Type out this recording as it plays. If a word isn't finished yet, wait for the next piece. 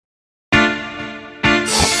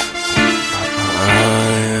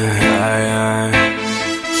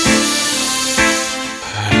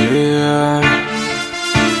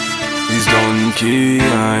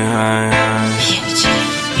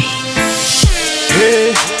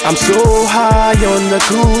I'm so high on the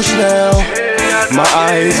cruise now. My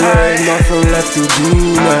eyes red, nothing left to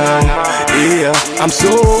do now. Yeah, I'm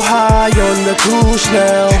so high on the cruise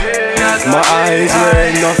now. My eyes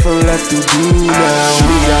red, nothing left to do now.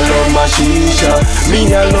 Me, I love my Sheesha.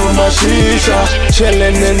 Me, I love my Sheesha.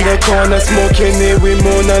 Chillin' in the corner, smoking it with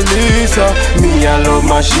Mona Lisa. Me, I love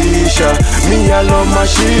my Sheesha. Me, I love my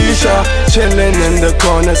Sheesha. Chillin' in the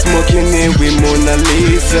corner, smoking it with Mona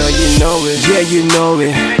Lisa. You know it, yeah, you know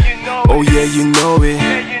it. Oh yeah, you know it.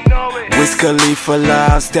 Wiz Khalifa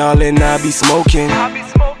lifestyle and I be smoking.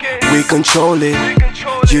 We control it.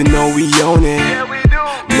 You know we own it.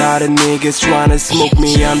 Lot of niggas tryna smoke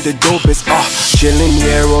me, I'm the dopest. Chillin'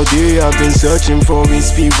 here all day, I've been searching for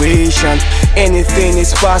inspiration. Anything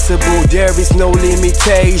is possible, there is no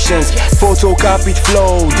limitations. Photocopied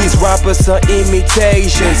flow, these rappers are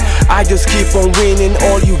imitations. I just keep on winning,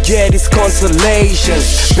 all you get is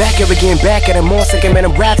consolations. Back here again, back at it, more second man,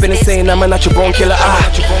 I'm rapping and saying I'm a natural bone killer.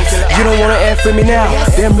 You don't wanna F with me now,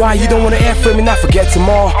 then why you don't wanna F with me now? Forget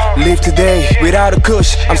tomorrow, live today, without a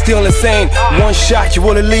kush, I'm still insane. One shot, you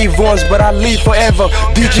only leave once, but I leave forever.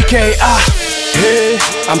 DGK, hey,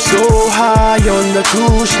 I'm so high on the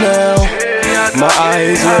cruise now. My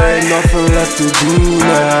eyes red, nothing left to do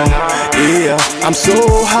now. Yeah, I'm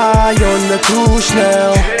so high on the cruise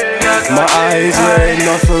now. My eyes red,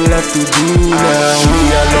 nothing left to do now. Me,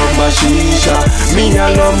 I love my Sheesha. Me,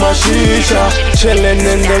 I love my Sheesha. Chillin'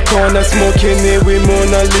 in the corner, smoking it with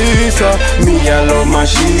Mona Lisa. Me, I love my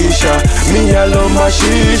Sheesha. Me, I love my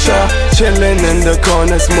Sheesha. Chillin' in the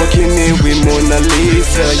corner, smoking it with Mona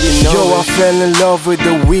Lisa. You know yo, I fell in love with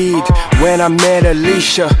the weed when I met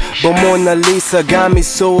Alicia, but Mona Lisa got me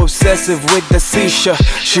so obsessive with the Sheesha.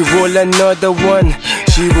 She roll another one,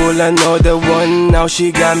 she roll another one. Now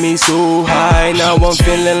she got me so high, now I'm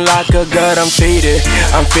feeling like a god. I'm faded,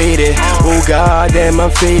 I'm faded. Oh god damn,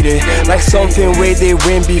 I'm faded. Like something where they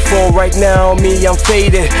win before. Right now, me, I'm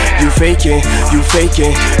faded. You faking, you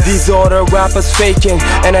faking. These other rappers faking,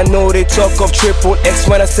 and I know they talk of triple X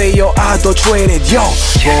when I say yo, I don't trade it. Yo,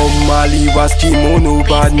 Bob Marley was kimono,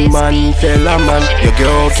 bad man, fella man. Your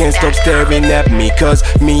girl can't stop staring at me, cause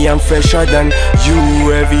me, I'm fresher than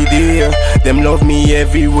you every day. Them love me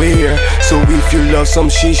everywhere. So if you love some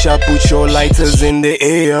Sheesha, put your lighters in the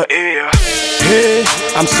air. Hey,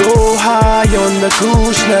 I'm so high on the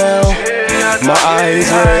cruise now. My eyes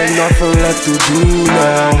red, nothing left to do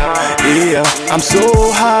now. Yeah, I'm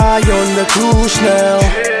so high on the cruise now.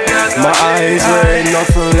 My eyes red,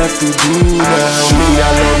 nothing left to do now. Me, I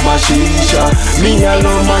love my Sheesha. Me, I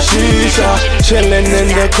love my Sheesha. Chillin' in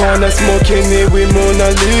the corner, smoking it with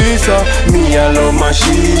Mona Lisa. Me, I love my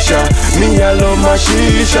Sheesha. Me, I love my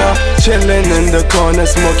Sheesha. Chillin' in the corner,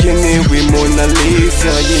 smoking it with Mona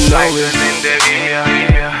Lisa. You know it.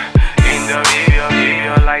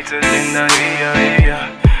 Lighters in the ear,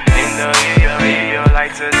 in the ear,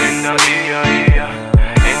 lighters in the ear,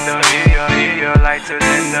 in the ear, lighters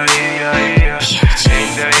in the ear, in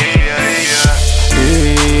the ear.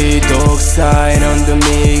 Hey, dog side on the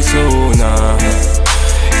mix, oh nah.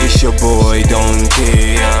 It's your boy, don't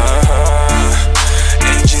care.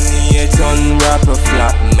 Engineer, ton rapper,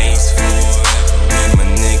 flat mace forever, with my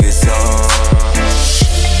niggas on.